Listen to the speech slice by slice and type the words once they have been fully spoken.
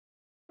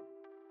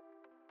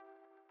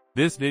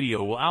This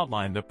video will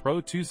outline the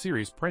Pro2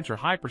 series printer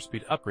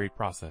HyperSpeed upgrade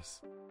process.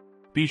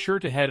 Be sure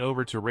to head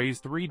over to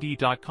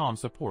Raise3D.com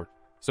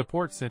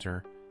Support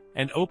Center,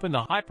 and open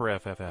the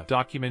HyperFFF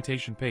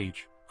documentation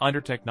page under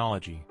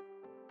Technology.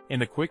 In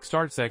the Quick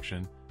Start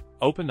section,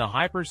 open the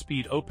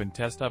HyperSpeed Open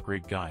Test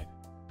Upgrade Guide.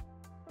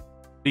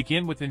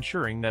 Begin with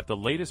ensuring that the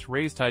latest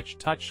RaiseTouch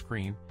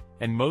touchscreen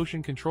and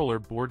motion controller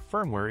board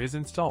firmware is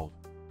installed.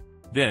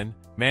 Then,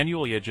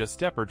 manually adjust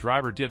stepper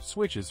driver dip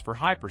switches for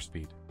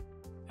HyperSpeed.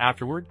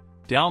 Afterward,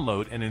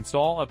 download and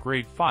install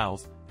upgrade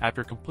files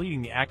after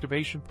completing the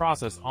activation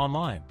process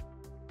online.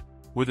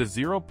 With a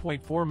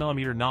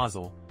 0.4mm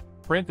nozzle,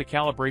 print the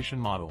calibration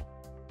model.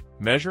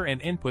 Measure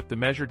and input the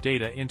measured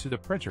data into the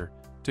printer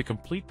to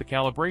complete the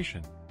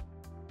calibration.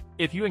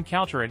 If you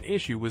encounter an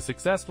issue with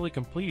successfully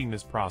completing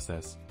this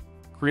process,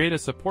 create a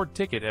support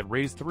ticket at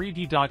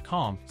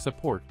Raise3D.com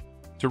support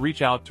to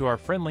reach out to our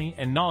friendly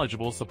and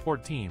knowledgeable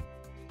support team.